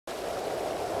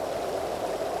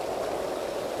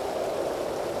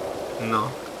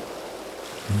No.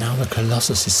 Now the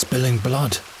Colossus is spilling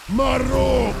blood.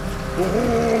 Marok!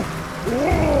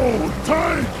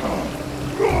 Taika!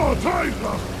 No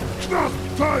Taika! Knach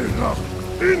Taika!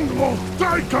 Inroch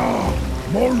Taika!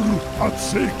 Mol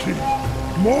Atseki!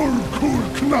 Mol Kur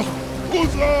Knach!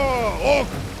 Uza! Ok!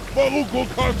 Maruku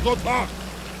Kaskota!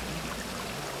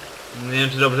 Nie wiem,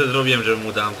 czy dobrze zrobiłem, że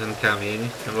mu dam ten kamień,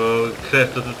 bo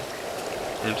krew to... Nie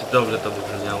wiem, czy dobrze to by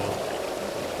brzmiało.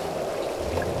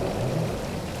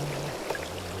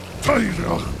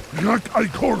 Tairach! Rak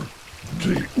Aikor!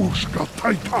 Ty uszka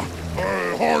Taika!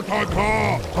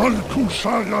 Hortaka! Halku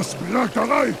Sharas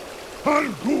Brakaraj!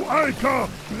 Halku Aika!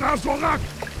 Razorak!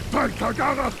 Taika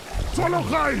Garach!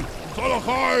 Solochaj!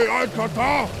 Solochaj!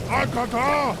 Aikata!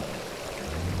 Aikata!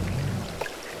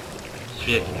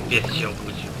 Świetnie, pies się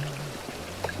obudził.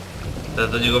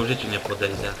 Teraz do niego w życiu nie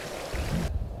podejdę.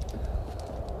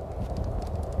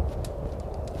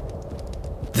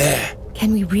 There!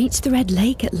 Can we reach the Red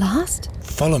Lake at last?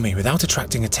 Follow me without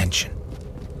attracting attention.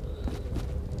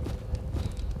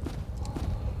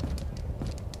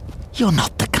 You're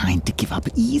not the kind to give up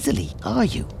easily, are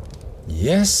you?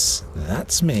 Yes,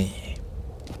 that's me.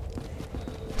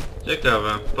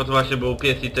 Ciekawe, po to właśnie był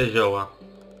pies i te zioła.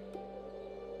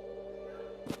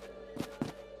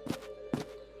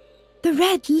 The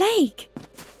Red Lake!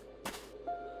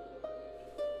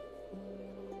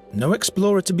 No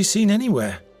explorer to be seen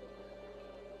anywhere.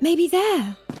 Maybe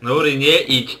there. Nury, nie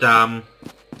idź tam.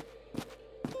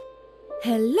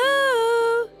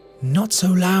 Hello? Not so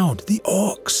loud, the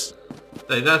orcs.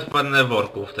 Tutaj zaraz padnę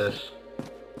worków też.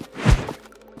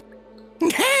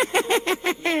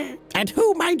 And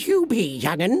who might you be,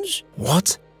 young'uns?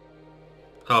 What?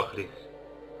 Chochlich.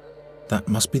 That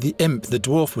must be the imp the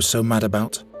dwarf was so mad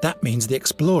about. That means the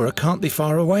explorer can't be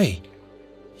far away.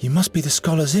 You must be the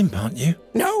scholar's imp, aren't you?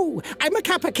 No, I'm a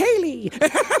Capercaillie.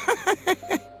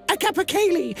 A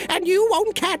Capercaillie, and you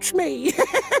won't catch me.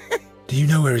 Do you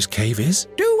know where his cave is?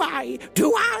 Do I?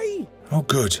 Do I? Oh,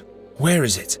 good. Where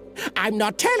is it? I'm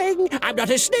not telling. I'm not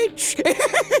a snitch.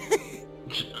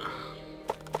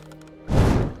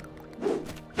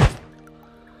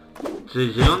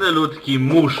 Czy zielone ludki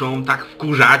muszą tak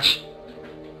wkurzać?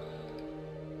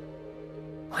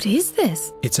 What is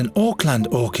this? It's an Orkland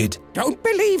orchid. Don't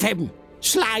believe him.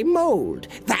 Slime mold.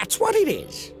 That's what it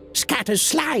is. Scatters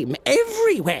slime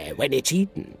everywhere when it's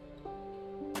eaten.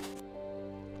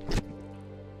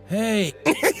 Hey!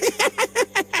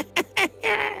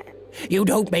 You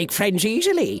don't make friends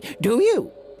easily, do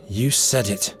you? You said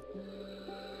it.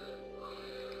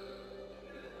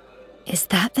 Is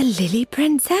that the Lily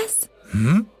Princess?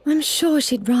 Hmm? I'm sure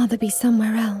she'd rather be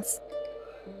somewhere else.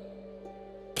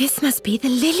 This must be the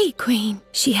Lily Queen.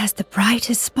 She has the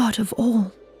brightest spot of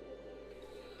all.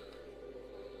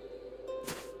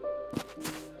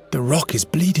 The rock is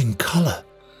bleeding colour.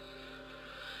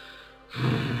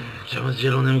 Czemu z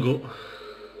zielonym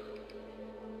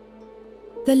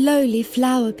The lowly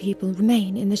flower people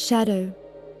remain in the shadow.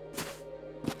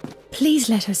 Please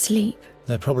let her sleep.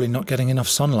 They're probably not getting enough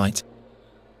sunlight.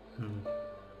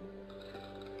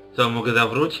 Co, mogę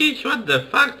zawrócić? What the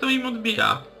fuck? To im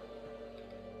odbija.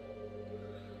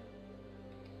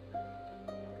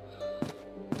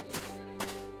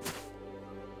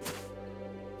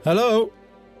 Hello?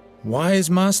 Wise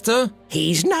master?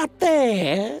 He's not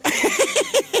there.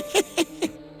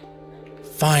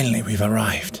 Finally, we've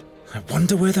arrived. I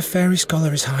wonder where the fairy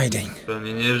scholar is hiding.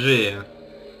 Pewnie nie żyje.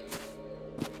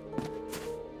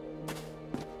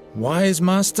 Wise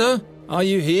master? Are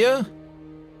you here?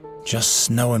 Just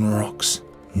snow and rocks.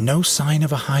 No sign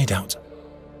of a hideout.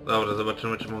 Dobra,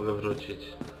 zobaczymy, czy mogę wrócić.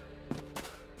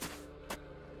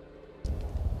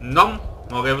 No,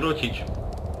 mogę wrócić.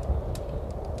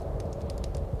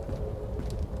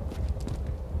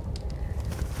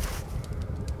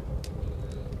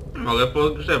 Mogę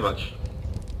pogrzebać.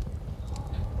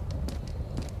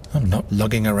 I'm not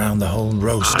lugging around the whole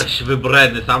roast. Aleś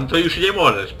wybredny, sam to już nie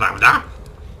możesz, prawda?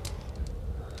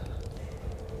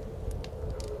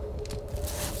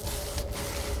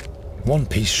 One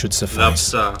piece should Dla suffice.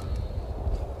 psa.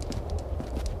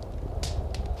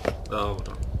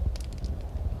 Dobra.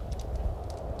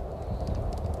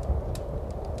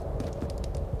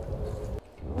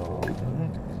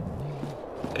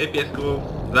 Ej piesku,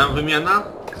 dam wymiana?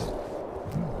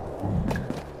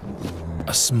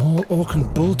 A small Orkan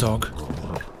bulldog.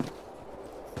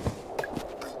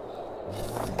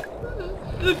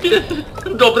 Pies,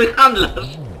 dobry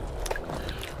handlarz.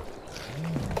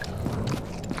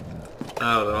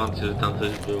 Dobra, mam cię, że tam coś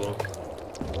było.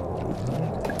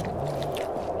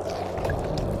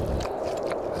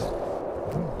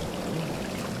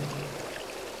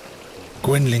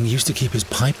 Gwynling used to keep his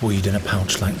pipeweed in a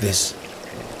pouch like this.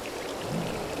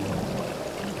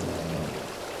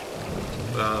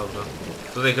 Dobra.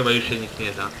 Tutaj chyba już się nic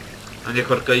nie da. A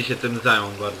niech orkowie się tym zajmą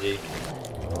bardziej.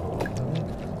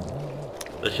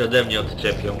 To się ode mnie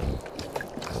odczepią.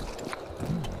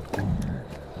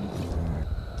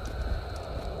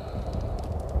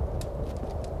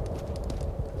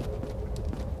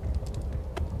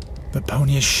 The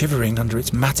pony is shivering under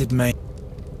its matted mane.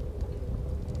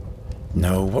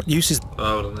 No, what use is...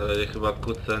 Dobra, na razie chyba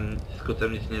z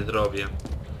kucem nic nie zrobię.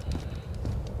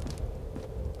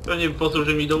 Pewnie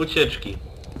posłuży mi do ucieczki.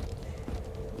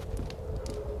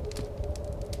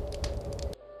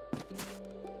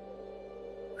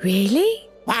 Really?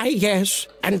 Why, yes,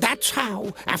 and that's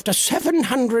how, after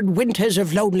 700 winters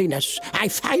of loneliness, I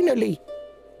finally...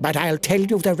 But I'll tell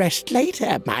you the rest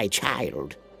later, my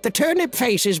child. The turnip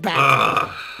face is back.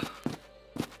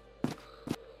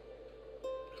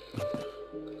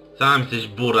 Sam jesteś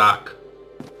burak.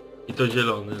 I to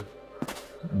zielony.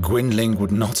 Gwynling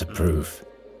would not approve.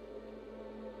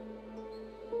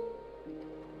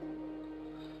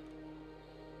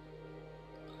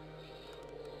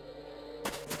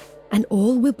 And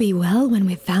all will be well when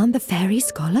we've found the fairy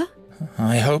scholar?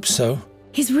 I hope so.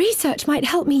 His research might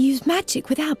help me use magic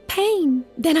without pain.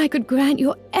 Then I could grant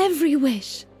your every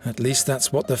wish. At least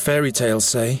that's what the fairy tales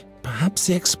say. Perhaps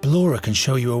the explorer can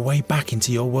show you a way back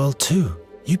into your world too.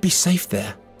 You'd be safe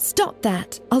there. Stop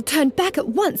that. I'll turn back at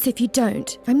once if you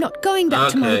don't. I'm not going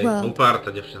back to my world.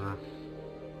 Uparta dziewczyna.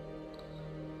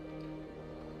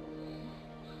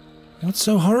 What's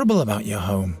so horrible about your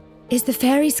home? Is the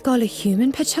fairy scholar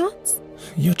human, perchance?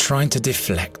 You're trying to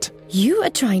deflect. You are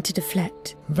trying to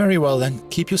deflect. Very well then,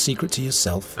 keep your secret to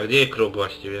yourself. A gdzie kruk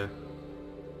właściwie?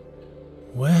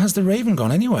 Where has the raven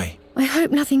gone anyway? I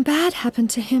hope nothing bad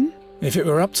happened to him. If it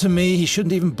were up to me, he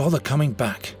shouldn't even bother coming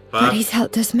back. But he's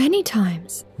helped us many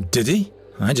times. Did he?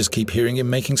 I just keep hearing him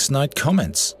making snide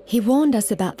comments. He warned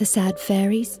us about the sad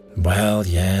fairies. Well,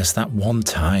 yes, that one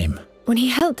time. When he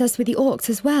helped us with the orcs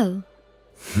as well.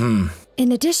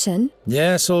 In addition...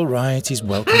 Yes, all right, he's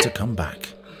welcome to come back.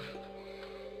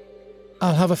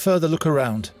 I'll have a further look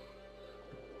around.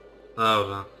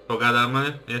 Dobra,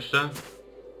 pogadamy jeszcze?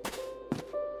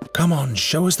 Come on,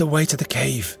 show us the way to the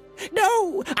cave.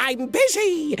 No, I'm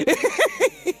busy.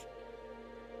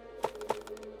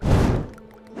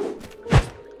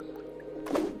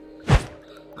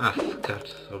 Ach,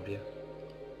 skacz sobie.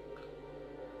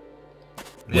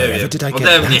 Nie Wherever wiem, did I get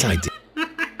ode mnie. that idea?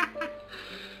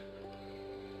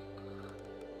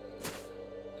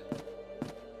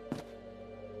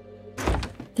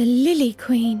 The Lily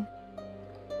Queen.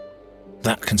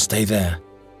 That can stay there.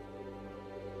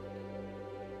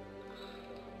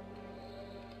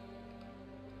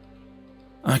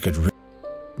 I could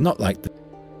not like the...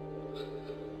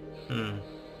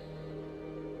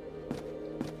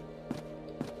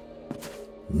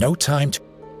 No time to...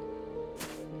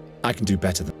 I can do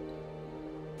better than...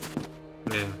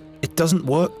 Nie. It doesn't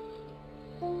work.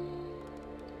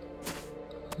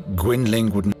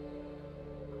 Gwynling wouldn't...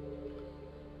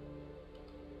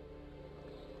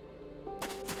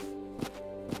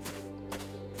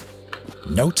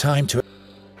 No time to...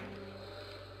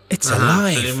 It's Aha,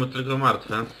 czyli alive! mu tylko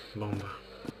martwe. Bomba.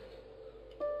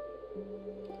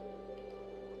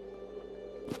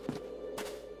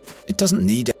 It doesn't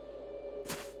need it.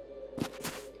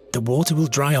 The water will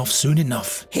dry off soon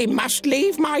enough. He must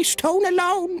leave my stone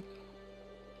alone.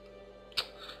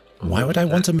 Why would I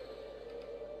want to...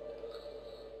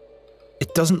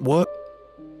 It doesn't work.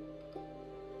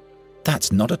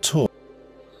 That's not at all.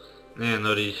 Nie,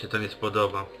 Nori się to nie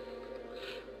spodoba.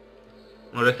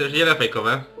 Może chcesz ziele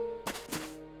fejkowe?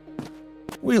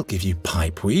 We'll give you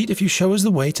pipeweed if you show us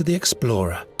the way to the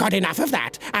explorer. Got enough of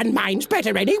that, and mine's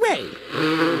better anyway.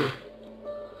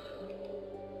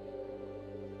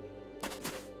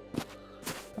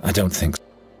 I don't think so.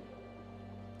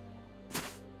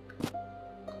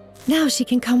 Now she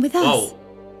can come with us. Wow.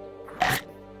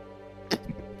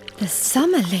 The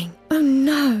Summerling. Oh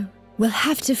no. We'll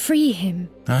have to free him.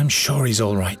 I'm sure he's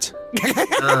all right.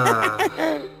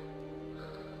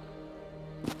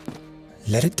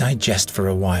 Let it digest for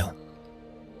a while.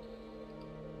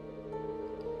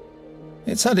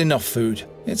 It's had enough food.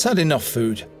 It's had enough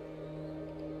food.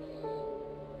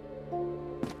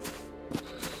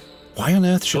 Why on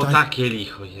earth should To I... takie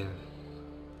licho je.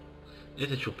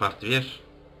 Jesteś uparty, wiesz?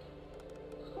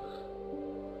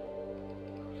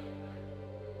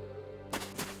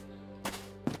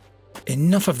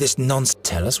 Enough of this nonsense.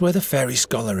 Tell us where the fairy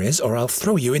scholar is, or I'll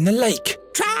throw you in the lake.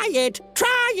 Try it!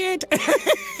 Try it!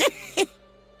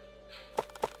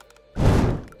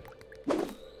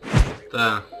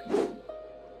 Tak.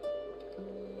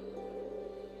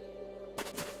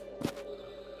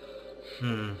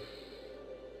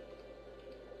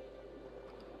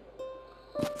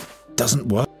 Doesn't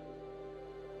work.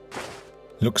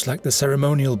 Looks like the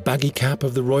ceremonial baggy cap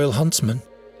of the royal huntsman.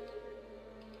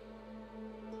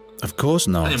 Of course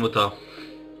To nie not. mu to.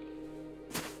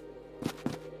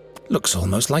 Looks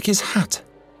almost like his hat.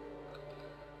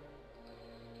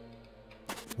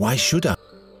 Why should I?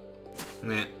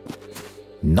 Nie.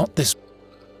 Not this.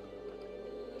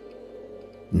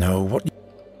 No, what?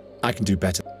 I can do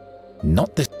better.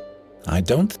 Not this. I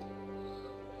don't.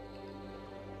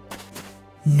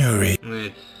 Nuri.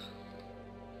 Nic.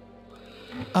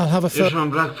 I'll have a Już first. mam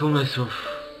brak pomysłów.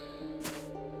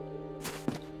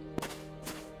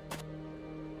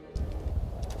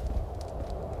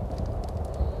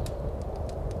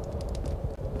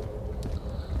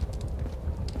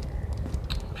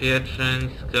 Pieczeń,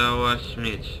 skała,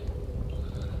 śmieć.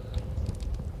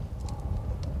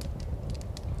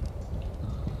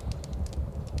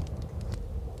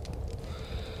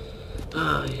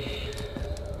 Oj.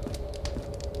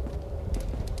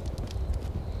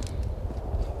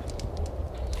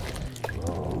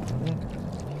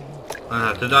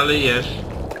 Aha, ty dalej jesz.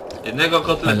 Jednego I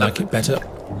kotleta. like it better.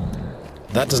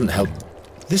 That doesn't help.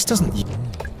 This doesn't.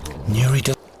 Nuri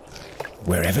does.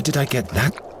 Wherever did I get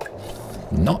that?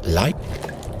 Not like.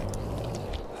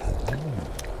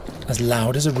 As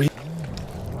loud as a re.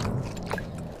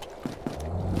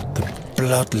 The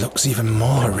blood looks even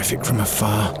more horrific from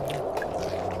afar.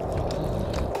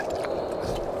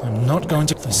 I'm not going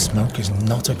to. The smoke is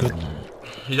not a good.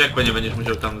 I jak nie będziesz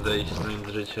musiał tam zejść, znając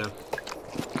życie.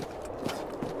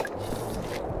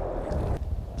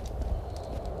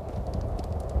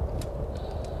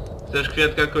 Chcesz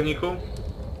kwiatka, koniku?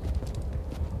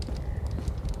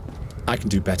 I can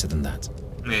do better than that.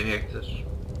 Nie, nie chcesz.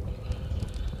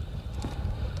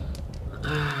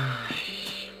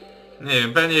 Nie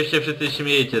wiem, pewnie się wszyscy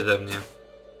śmiejecie ze mnie.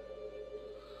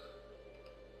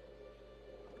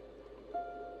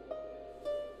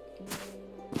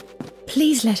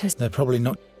 Please let us. They're probably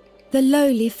not. The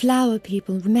lowly flower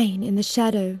people remain in the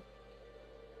shadow.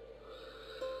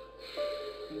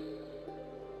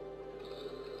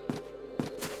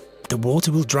 The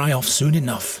water will dry off soon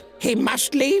enough. He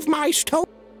must leave my stone.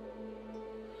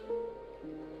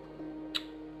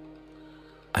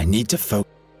 I need to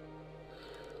focus.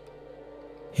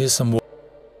 Here's some water.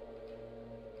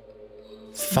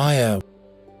 Fire.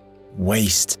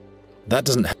 Waste. That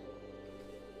doesn't help.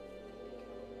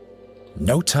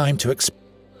 No time to exp.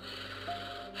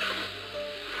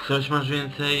 Coś masz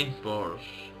więcej? Boże.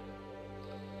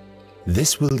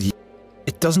 This will.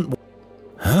 It doesn't.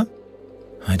 Huh?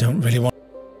 I don't really want.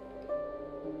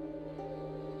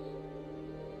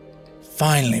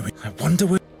 Finally, I wonder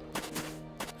where.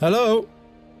 Hello?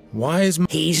 Why is my.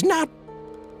 He's not.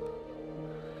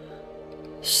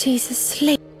 She's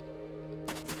asleep.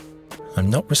 I'm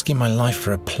not risking my life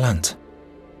for a plant.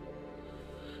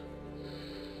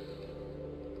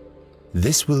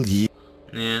 This will yield.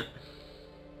 Nie.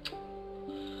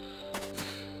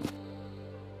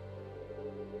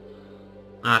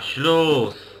 A,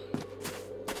 śluz.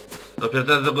 Dopiero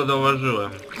teraz go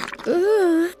zauważyłem.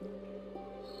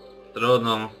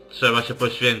 Trudno, trzeba się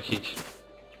poświęcić.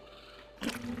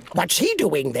 What's he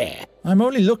doing there? I'm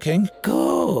only looking.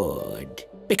 Good.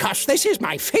 Because this is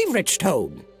my favorite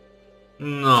stone.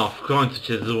 No, w końcu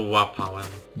cię złapałem.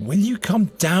 Will you come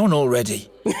down already?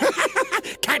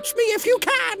 Catch me if you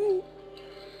can.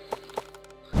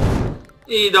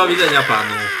 I do widzenia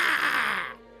panu.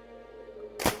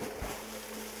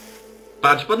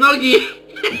 Patrz pod nogi!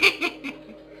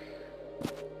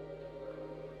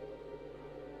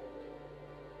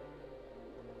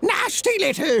 Nasty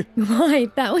little. Why,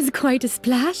 that was quite a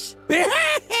splash.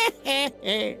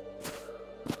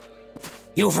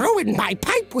 You've ruined my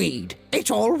pipeweed.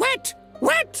 It's all wet.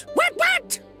 Wet, wet,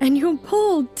 wet. And you're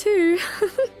bald, too.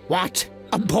 What?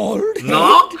 A bald head?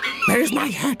 No! Where's my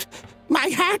hat? My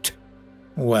hat?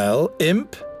 Well,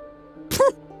 imp.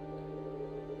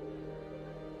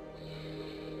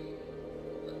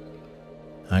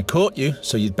 I caught you,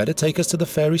 so you'd better take us to the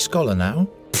fairy scholar now.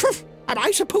 Am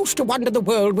I supposed to wander the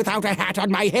world without a hat on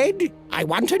my head? I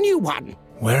want a new one.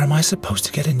 Where am I supposed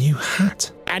to get a new hat?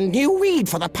 And new weed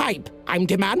for the pipe. I'm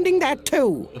demanding that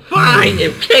too. Fajnie,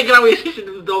 przegrał, jeszcze się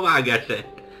domaga się.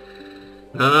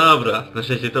 No dobra, na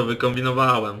szczęście to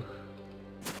wykombinowałem.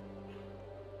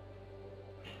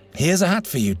 Here's a hat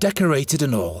for you, decorated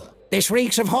and all. This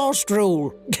reeks of horse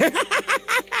drool.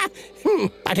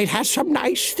 But it has some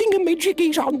nice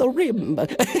thingamajiggies on the rim.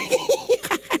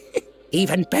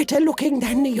 Even better looking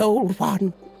than the old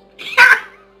one.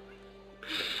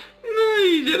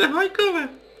 bajkowe.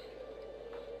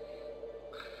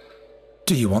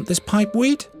 Do you want this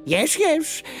pipeweed? Yes,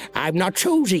 yes. I'm not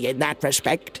choosy in that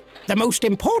respect. The most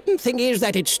important thing is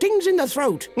that it stings in the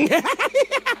throat.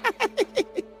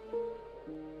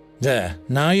 There,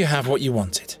 now you have what you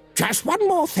wanted. Just one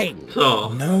more thing.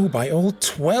 Co? No, by all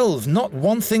 12, not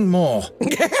one thing more.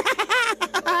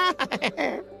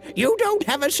 You don't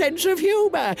have a sense of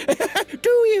humor, do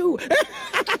you?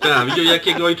 Tak, widział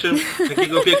jakiego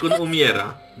opiekun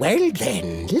umiera. Well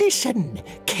then, listen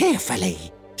carefully.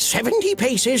 70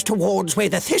 paces towards where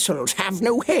the thistles have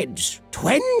no heads.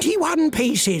 21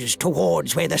 paces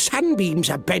towards where the sunbeams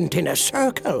are bent in a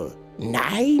circle.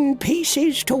 9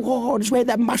 paces towards where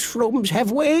the mushrooms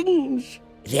have wings.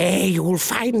 There you'll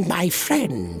find my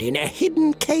friend in a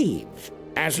hidden cave.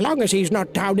 As long as he's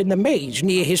not down in the maze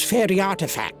near his fairy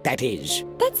artifact, that is.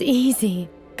 That's easy.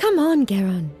 Come on,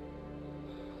 Geron.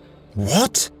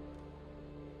 What?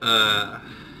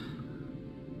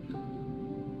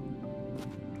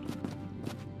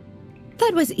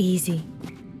 That was easy.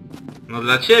 No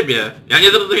dla ciebie. Ja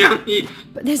nie zrozumiałem nic.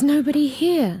 But there's nobody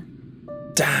here.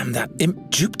 Damn, that imp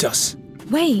duped us.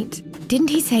 Wait, didn't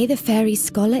he say the fairy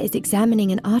scholar is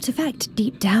examining an artifact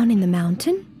deep down in the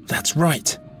mountain? That's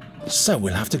right. So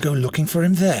we'll have to go looking for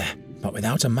him there. But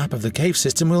without a map of the cave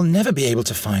system, we'll never be able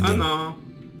to find him. No.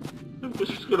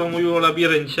 Skoro mówił o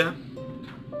labiryncie.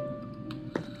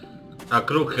 A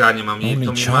kruka nie mam nic, to Only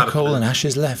mi charcoal martwe. and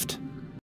ashes left.